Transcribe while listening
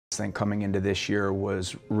thing coming into this year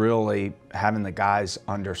was really having the guys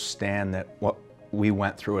understand that what we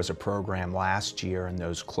went through as a program last year and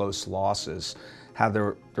those close losses, how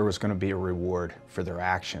there was going to be a reward for their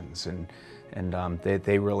actions. And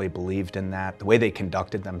they really believed in that. The way they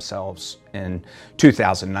conducted themselves in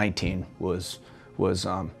 2019 was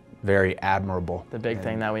very admirable. The big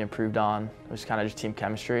thing that we improved on was kind of just team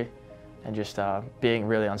chemistry and just being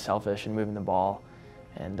really unselfish and moving the ball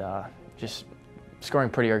and just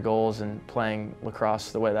scoring prettier goals and playing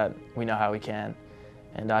lacrosse the way that we know how we can.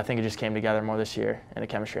 And I think it just came together more this year in a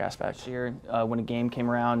chemistry aspect. This year, when a game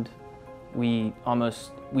came around, we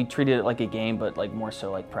treated it like a game, but like more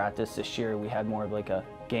so like practice. This year, we had more of like a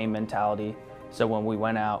game mentality. So when we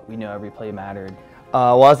went out, we knew every play mattered.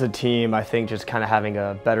 Well, as a team, I think just kind of having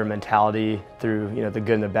a better mentality through the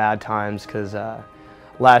good and the bad times, because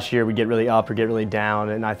last year we get really up or get really down,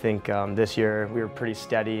 and I think this year we were pretty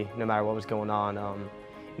steady no matter what was going on.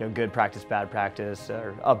 Good practice, bad practice,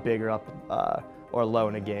 or up big or up or low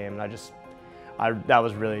in a game, and that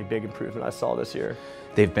was really a big improvement I saw this year.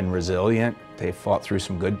 They've been resilient. They've fought through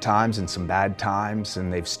some good times and some bad times,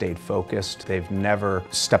 and they've stayed focused. They've never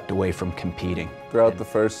stepped away from competing. Throughout the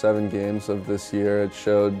first 7 games of this year, it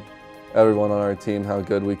showed everyone on our team how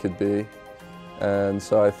good we could be. And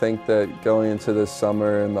so I think that going into this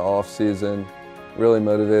summer and the off season really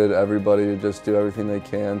motivated everybody to just do everything they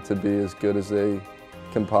can to be as good as they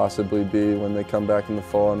can possibly be when they come back in the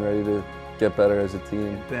fall and ready to get better as a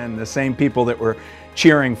team. And the same people that were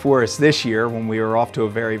cheering for us this year when we were off to a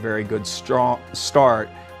very, very good strong start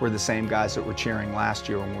were the same guys that were cheering last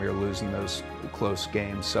year when we were losing those close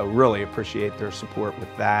games. So really appreciate their support with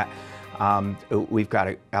that. We've got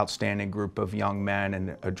an outstanding group of young men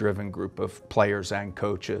and a driven group of players and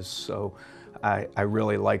coaches. So I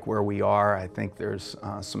really like where we are. I think there's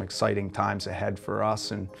some exciting times ahead for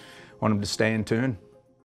us and want them to stay in tune.